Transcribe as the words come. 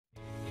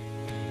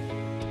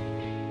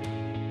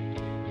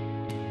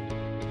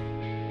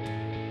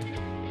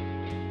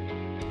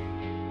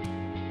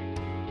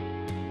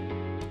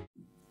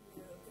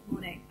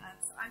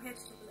here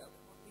to talk a little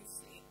bit more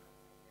loosely about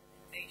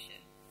innovation,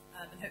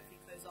 and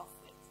hopefully close off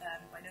with,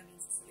 by no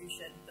means a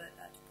solution, but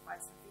to provide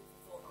some food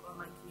for thought on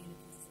online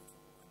communities as a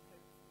tool, and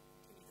hope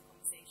continue the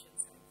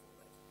conversations going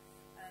forward.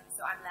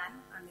 So I'm Len,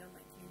 I'm the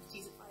Online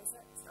Communities Advisor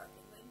at Historic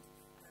England,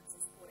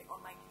 so supporting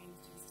online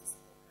communities to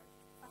support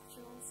heritage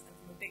professionals, and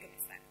from a bigger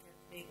perspective,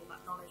 enable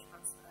that knowledge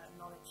transfer,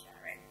 knowledge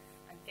sharing,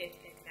 and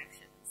peer-to-peer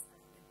connections,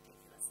 and in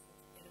particular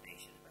supporting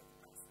innovation at both the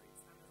grassroots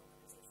and at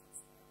organisational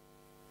scale.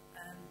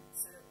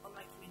 So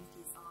online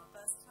communities are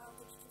versatile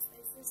digital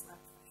spaces where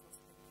professionals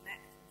can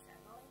connect and share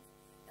knowledge.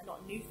 They're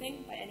not a new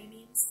thing by any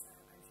means.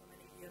 I'm sure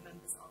many of you are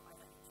members of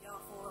either HGR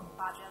Forum or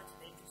Badger, to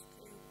name just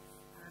two,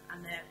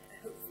 and they're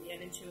hopefully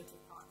an intuitive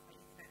part of how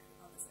you connect with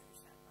others over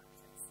shared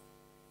practice.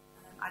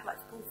 I'd like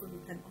to pull from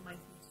an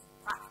online community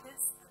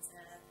practice as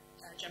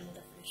a general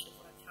definition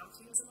of what I'm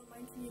counting as an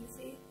online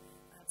community.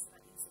 So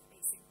that use of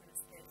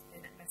asynchronous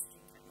peer-to-peer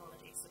messaging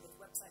technology. So there's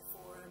website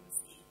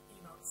forums, the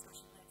email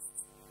discussion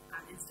lists,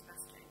 and instant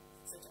messaging.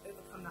 So to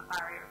overcome that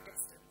barrier of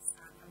distance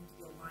and having to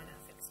be online at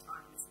a fixed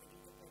time is something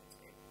you look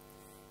into.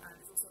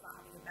 It's also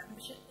about having a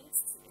membership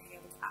list, so being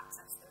able to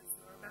access those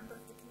who are a member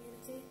of the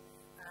community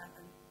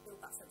and build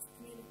that sense of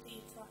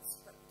community,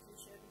 trust,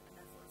 reputation, and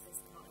therefore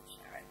assist in knowledge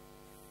sharing.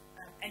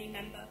 Any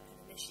member can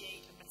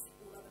initiate and message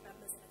all other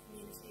members in a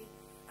community,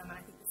 and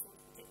I think this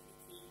one's particularly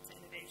key to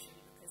innovation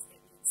because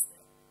it means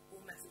that all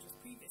messages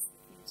previous to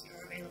the community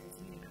are available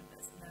to new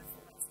members, and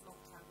therefore it's a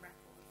long-term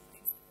record of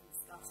things that can be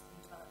discussed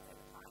and developed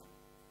over time.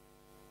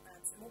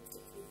 So more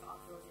particularly for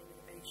archaeology and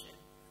innovation,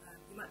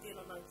 you might be an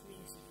online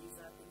community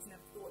user who's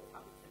never thought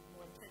how we can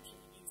more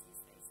intentionally use these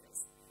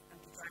spaces and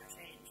to drive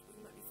change. But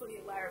you might be fully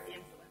aware of the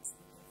influence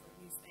and looking for a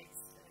new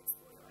space to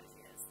explore your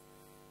ideas.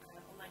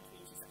 Online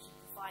communities actually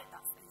provide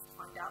that space to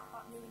find out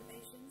about new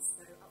innovations.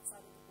 So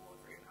outside of the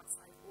boardroom,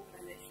 outside of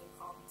organisational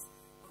comms,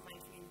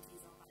 online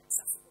communities are that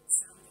accessible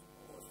sounding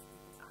board for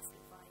people to ask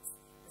advice,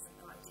 present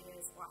their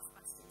ideas, or ask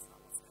questions about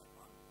what's going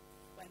on.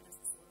 When there's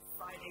the sort of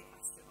Friday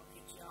question on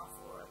HGR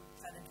Forum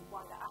turn into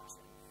wider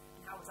action,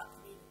 and how has that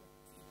community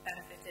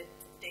benefited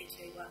to the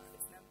day-to-day work of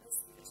its members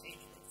through the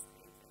change they've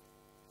created.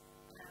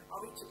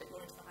 I'll reach a bit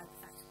more into the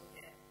hypothetical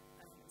here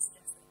and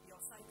suggest that your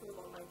cycle of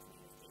online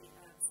community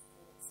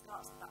support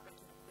starts with that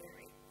regular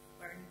query,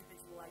 where an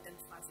individual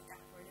identifies a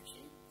gap or an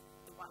issue,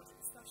 the wider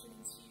discussion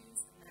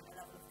ensues, and then a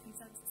level of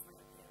consensus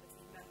might appear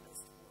between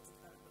members towards a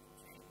development or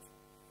change.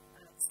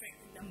 The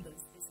strength in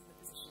numbers is in the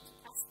position to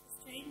test this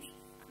change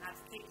and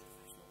advocate to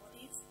professional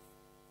bodies.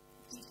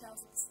 The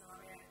details of the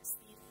scenario, the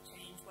speed of the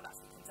change, what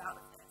actually comes out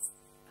of this.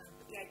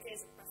 But the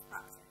ideas of best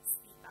practice,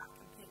 feedback,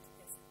 and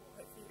peer-to-peer support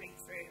hopefully ring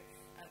through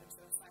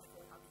into a cycle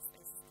of how these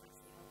spaces can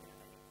actually help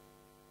innovate.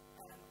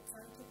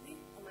 Alternatively,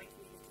 online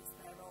communities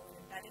play a role in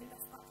embedding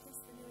best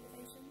practice for new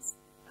innovations,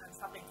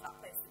 travelling to that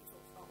place that we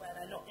talked about where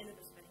they're not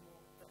innovative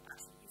anymore, but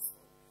actually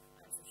useful.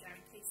 So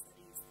sharing case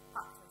studies,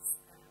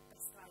 practice,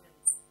 best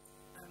guidance.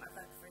 I've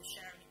heard the phrase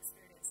sharing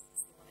experience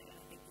this morning, and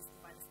I think these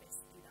provide a space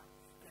to do that.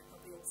 And I'd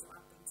probably also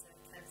add them to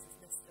Claire's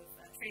list of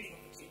training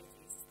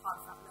opportunities as part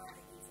of that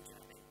learning user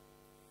journey.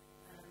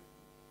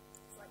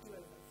 So I do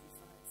over a few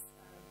slides,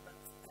 but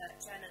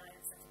Jen and I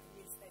have set up a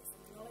new space on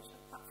the Knowledge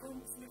Hub platform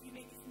that some of you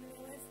may be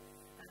familiar with,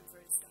 for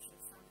a discussion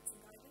of standards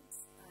and guidance.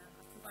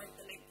 I've provided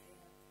the link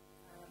here,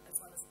 as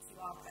well as a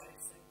QR code,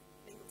 so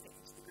the link will take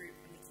you to the group,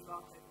 and the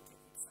QR code will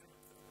take you to sign up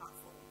for the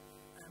platform.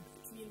 But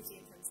the community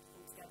in terms